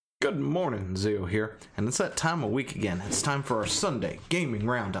Good morning, Zio here, and it's that time of week again. It's time for our Sunday Gaming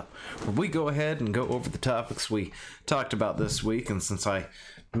Roundup, where we go ahead and go over the topics we talked about this week, and since I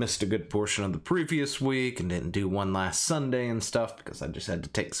missed a good portion of the previous week and didn't do one last Sunday and stuff because I just had to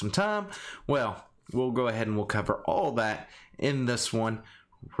take some time, well, we'll go ahead and we'll cover all that in this one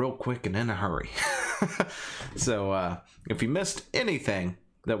real quick and in a hurry. So, if you missed anything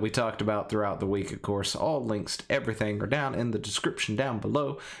that we talked about throughout the week, of course, all links to everything are down in the description down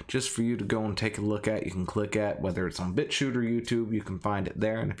below, just for you to go and take a look at. You can click at, whether it's on BitChute or YouTube, you can find it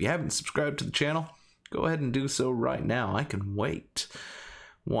there. And if you haven't subscribed to the channel, go ahead and do so right now. I can wait.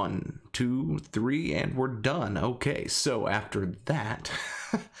 1, 2, 3, and we're done. Okay, so after that,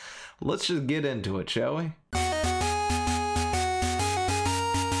 let's just get into it, shall we?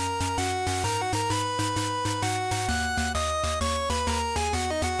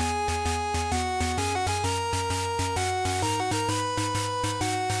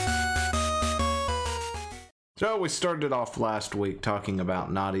 So we started off last week talking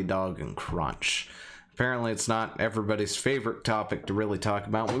about Naughty Dog and Crunch. Apparently it's not everybody's favorite topic to really talk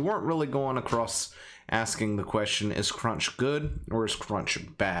about. We weren't really going across asking the question, is Crunch good or is Crunch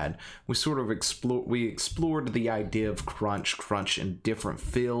bad? We sort of explored the idea of Crunch in different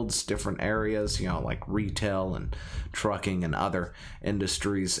fields, different areas, like retail and trucking and other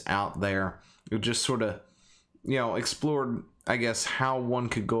industries out there. We just sort of, explored, I guess, how one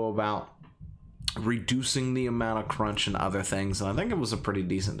could go about reducing the amount of crunch and other things, and I think it was a pretty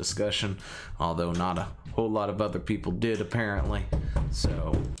decent discussion, although not a whole lot of other people did apparently.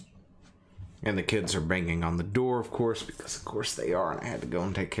 So, and the kids are banging on the door, of course, because of course they are, and I had to go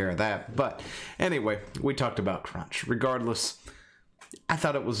and take care of that. But anyway, we talked about crunch. Regardless, I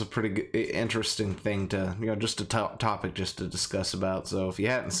thought it was a pretty good, interesting thing to, just a topic just to discuss about. So if you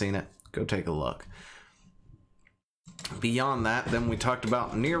hadn't seen it, go take a look. Beyond that, then we talked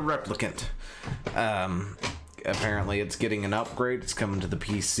about Nier Replicant. Apparently it's getting an upgrade. It's coming to the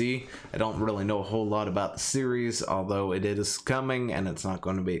PC. I don't really know a whole lot about the series, although it is coming, and it's not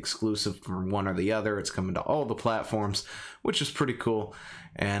going to be exclusive for one or the other. It's coming to all the platforms, which is pretty cool.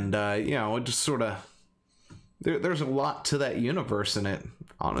 And, it just sort of... There's a lot to that universe, and it,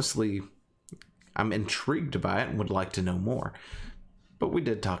 honestly, I'm intrigued by it and would like to know more. But we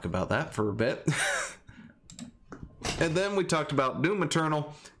did talk about that for a bit. And then we talked about Doom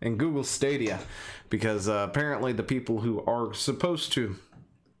Eternal and Google Stadia, because apparently the people who are supposed to,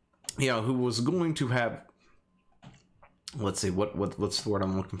 who was going to have, let's see, what's the word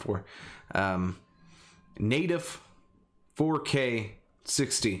I'm looking for? Native 4K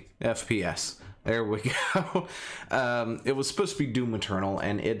 60 FPS. There we go. It was supposed to be Doom Eternal,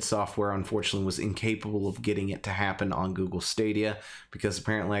 and id Software unfortunately was incapable of getting it to happen on Google Stadia, because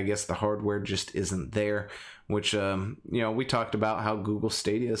apparently I guess the hardware just isn't there, which, we talked about how Google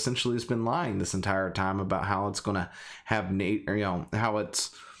Stadia essentially has been lying this entire time about how it's going to have, how it's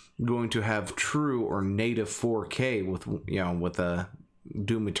going to have true or native 4K with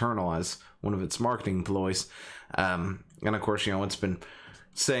Doom Eternal as one of its marketing ploys. And of course, it's been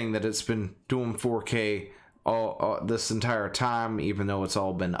saying that it's been doing 4K all this entire time, even though it's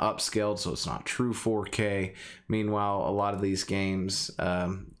all been upscaled, so it's not true 4K. Meanwhile, a lot of these games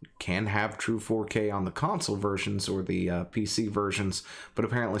can have true 4K on the console versions or the PC versions, but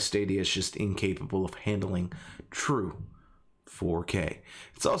apparently Stadia is just incapable of handling true 4K.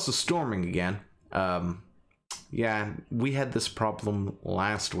 It's also storming again. Yeah, we had this problem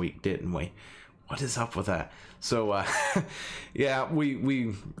last week, didn't we? What is up with that? So, yeah,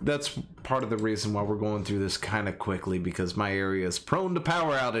 we that's part of the reason why we're going through this kind of quickly, because my area is prone to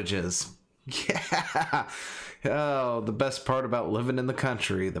power outages. Yeah. Oh, the best part about living in the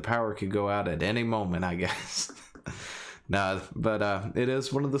country, the power could go out at any moment, I guess. No, but it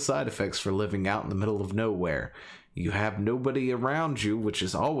is one of the side effects for living out in the middle of nowhere. You have nobody around you, which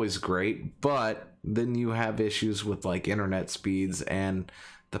is always great, but then you have issues with like internet speeds and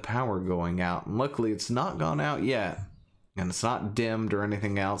the power going out. And luckily it's not gone out yet, and it's not dimmed or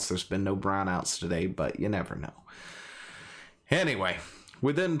anything else. There's been no brownouts today, but you never know. Anyway,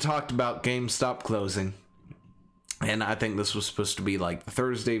 we then talked about GameStop closing, and I think this was supposed to be like the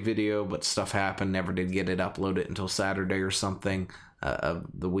Thursday video, but stuff happened, never did get it uploaded until Saturday or something of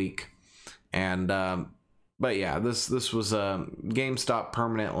the week. And but yeah, this was GameStop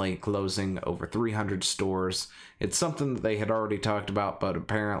permanently closing over 300 stores. It's something that they had already talked about, but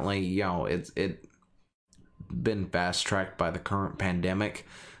apparently, it's been fast-tracked by the current pandemic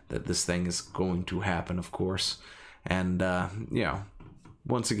that this thing is going to happen, of course. And,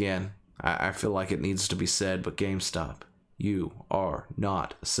 once again, I feel like it needs to be said, but GameStop, you are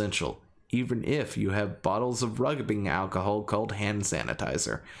not essential even if you have bottles of rubbing alcohol called hand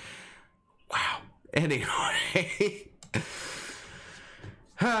sanitizer. Wow. Anyway.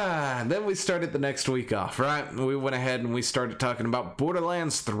 Then we started the next week off, right? We went ahead and we started talking about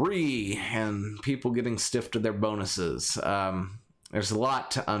Borderlands 3 and people getting stiffed to their bonuses. There's a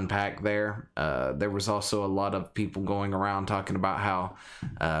lot to unpack there. There was also a lot of people going around talking about how,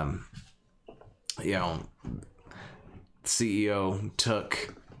 CEO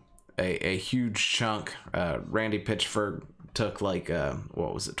took a huge chunk. Randy Pitchford took like,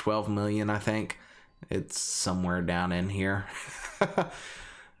 12 million, I think. It's somewhere down in here.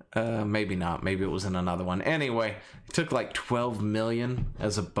 Maybe not. Maybe it was in another one. Anyway, it took like 12 million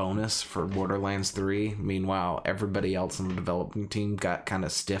as a bonus for Borderlands 3. Meanwhile, everybody else in the developing team got kind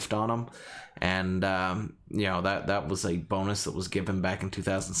of stiffed on them. And, that was a bonus that was given back in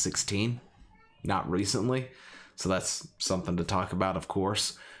 2016, not recently. So that's something to talk about, of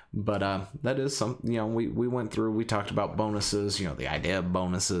course. But that is something, we went through, we talked about bonuses, the idea of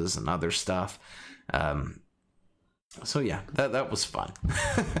bonuses and other stuff. So yeah, that was fun.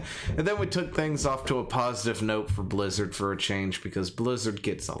 And then we took things off to a positive note for Blizzard for a change, because Blizzard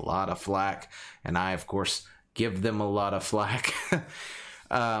gets a lot of flack, and I, of course, give them a lot of flack.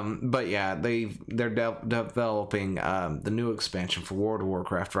 But yeah, they're developing the new expansion for World of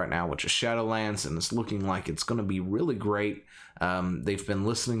Warcraft right now, which is Shadowlands, and it's looking like it's going to be really great. They've been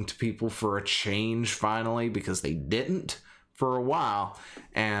listening to people for a change finally, because they didn't for a while,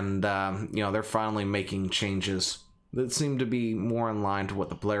 and they're finally making changes that seem to be more in line to what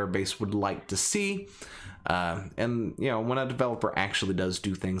the player base would like to see. And when a developer actually does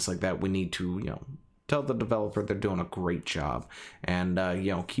do things like that, we need to tell the developer they're doing a great job, and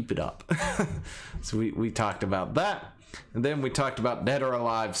keep it up. So we talked about that, and then we talked about Dead or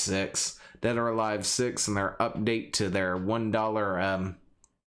Alive 6 and their update to their $1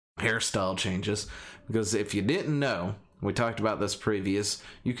 hairstyle changes. Because if you didn't know, we talked about this previous,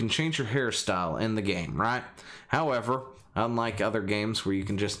 you can change your hairstyle in the game, right? However, unlike other games where you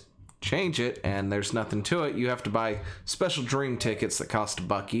can just change it and there's nothing to it, you have to buy special dream tickets that cost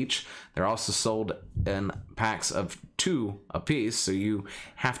 $1 each. They're also sold in packs of 2 a piece, so you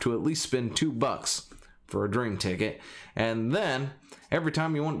have to at least spend $2 for a dream ticket. And then every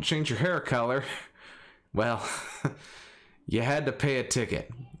time you want to change your hair color, well, you had to pay a ticket,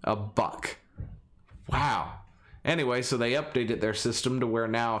 $1. Wow. Anyway, so they updated their system to where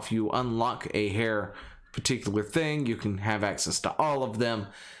now if you unlock a hair particular thing, you can have access to all of them,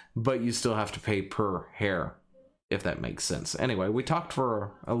 but you still have to pay per hair, if that makes sense. Anyway, we talked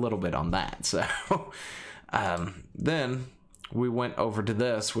for a little bit on that. So then we went over to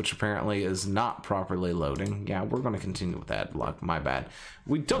this, which apparently is not properly loading. Yeah, we're going to continue with that. My bad.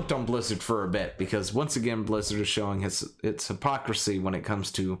 We dunked on Blizzard for a bit, because once again, Blizzard is showing its hypocrisy when it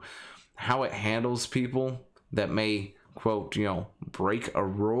comes to how it handles people that may, quote, break a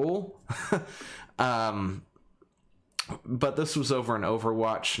rule. But this was over in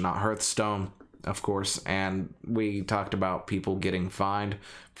Overwatch, not Hearthstone, of course, and we talked about people getting fined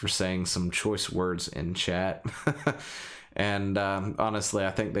for saying some choice words in chat. And honestly,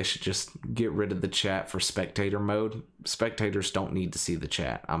 I think they should just get rid of the chat for spectator mode. Spectators don't need to see the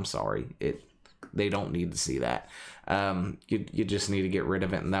chat. I'm sorry. They don't need to see that. You just need to get rid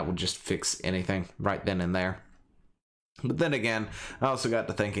of it, and that will just fix anything right then and there. But then again, I also got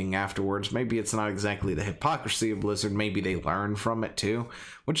to thinking afterwards, maybe it's not exactly the hypocrisy of Blizzard, maybe they learned from it too,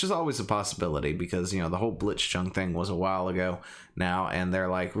 which is always a possibility, because, the whole Blitzchung thing was a while ago now, and they're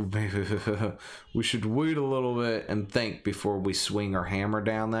like, we should wait a little bit and think before we swing our hammer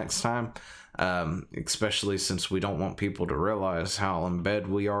down next time. Especially since we don't want people to realize how in bed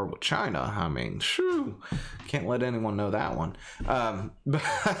we are with China. I mean, shoo, can't let anyone know that one.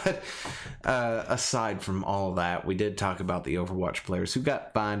 But aside from all that, we did talk about the Overwatch players who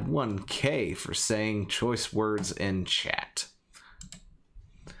got fined $1,000 for saying choice words in chat.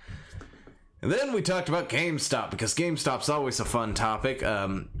 And then we talked about GameStop, because GameStop's always a fun topic.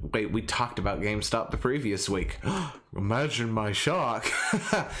 We talked about GameStop the previous week. Imagine my shock.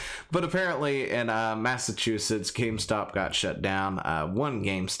 But apparently in Massachusetts, GameStop got shut down. One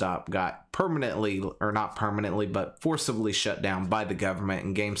GameStop got permanently, or not permanently, but forcibly shut down by the government,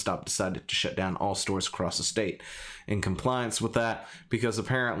 and GameStop decided to shut down all stores across the state in compliance with that, because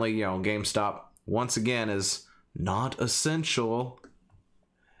apparently, GameStop, once again, is not essential.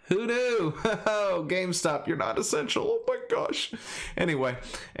 Who knew? Oh, GameStop, you're not essential. Oh my gosh. Anyway,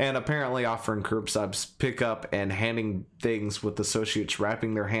 and apparently offering curbside pickup and handing things with associates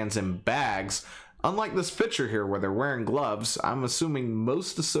wrapping their hands in bags Unlike this picture here where they're wearing gloves, I'm assuming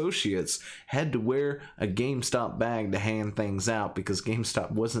most associates had to wear a GameStop bag to hand things out because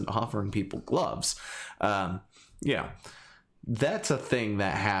GameStop wasn't offering people gloves. Yeah, that's a thing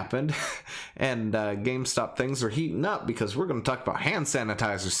that happened. And GameStop things are heating up because we're going to talk about hand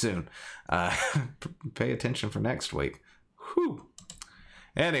sanitizer soon. Pay attention for next week. Whew.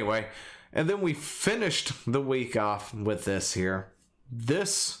 Anyway, and then we finished the week off with this here.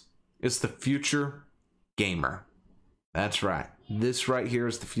 This is the future gamer. That's right. This right here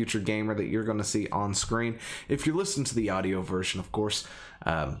is the future gamer that you're going to see on screen. If you listen to the audio version, of course,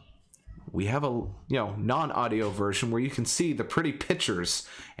 we have a non-audio version where you can see the pretty pictures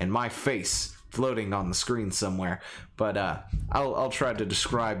and my face floating on the screen somewhere. But I'll try to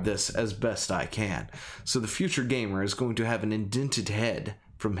describe this as best I can. So the future gamer is going to have an indented head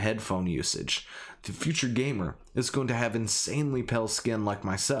from headphone usage. The future gamer is going to have insanely pale skin like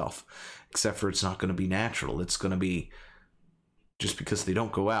myself, except for it's not going to be natural. It's going to be just because they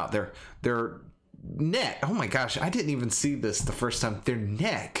don't go out. Their neck, oh my gosh, I didn't even see this the first time. Their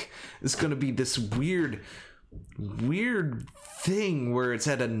neck is going to be this weird thing where it's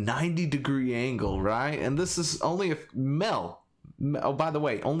at a 90-degree angle, right? And this is only a male. Oh, by the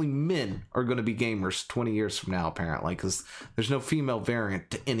way, only men are going to be gamers 20 years from now, apparently, because there's no female variant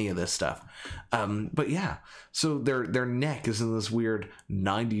to any of this stuff. But yeah, so their neck is in this weird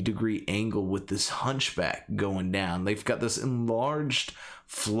 90-degree angle with this hunchback going down. They've got this enlarged,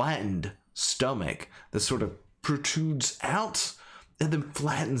 flattened stomach that sort of protrudes out and then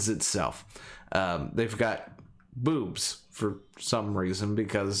flattens itself. They've got boobs for some reason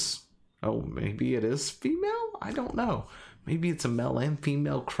because, maybe it is female? I don't know. Maybe it's a male and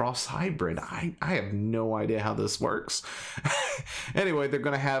female cross hybrid. I have no idea how this works. Anyway, they're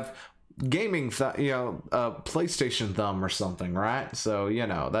going to have gaming, PlayStation thumb or something, right? So,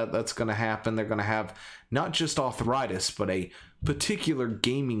 that's going to happen. They're going to have not just arthritis, but a particular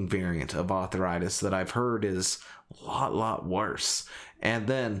gaming variant of arthritis that I've heard is a lot worse. And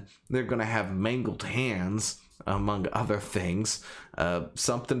then they're going to have mangled hands, among other things.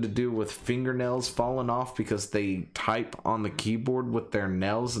 Something to do with fingernails falling off because they type on the keyboard with their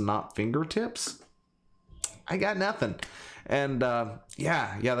nails and not fingertips. I got nothing. And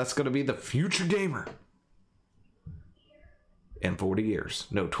yeah, that's going to be the future gamer. In 40 years.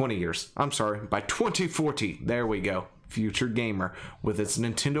 No, 20 years. I'm sorry. By 2040. There we go. Future gamer with its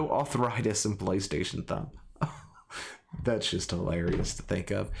Nintendo arthritis and PlayStation thumb. That's just hilarious to think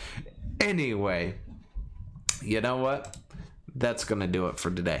of. Anyway, you know what? That's going to do it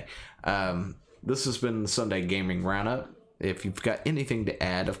for today. This has been the Sunday Gaming Roundup. If you've got anything to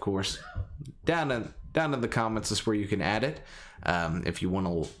add, of course, down in the comments is where you can add it. If you want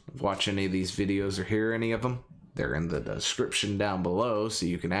to watch any of these videos or hear any of them, they're in the description down below, so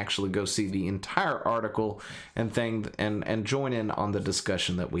you can actually go see the entire article and join in on the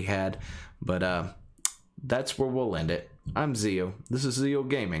discussion that we had. But that's where we'll end it. I'm Zeo. This is Zeo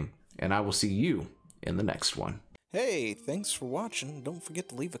Gaming, and I will see you in the next one. Hey, thanks for watching. Don't forget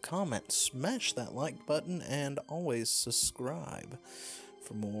to leave a comment, smash that like button, and always subscribe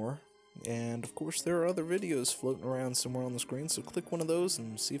for more. And of course, there are other videos floating around somewhere on the screen, so click one of those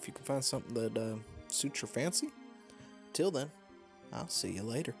and see if you can find something that suits your fancy. Till then, I'll see you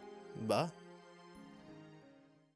later. Bye.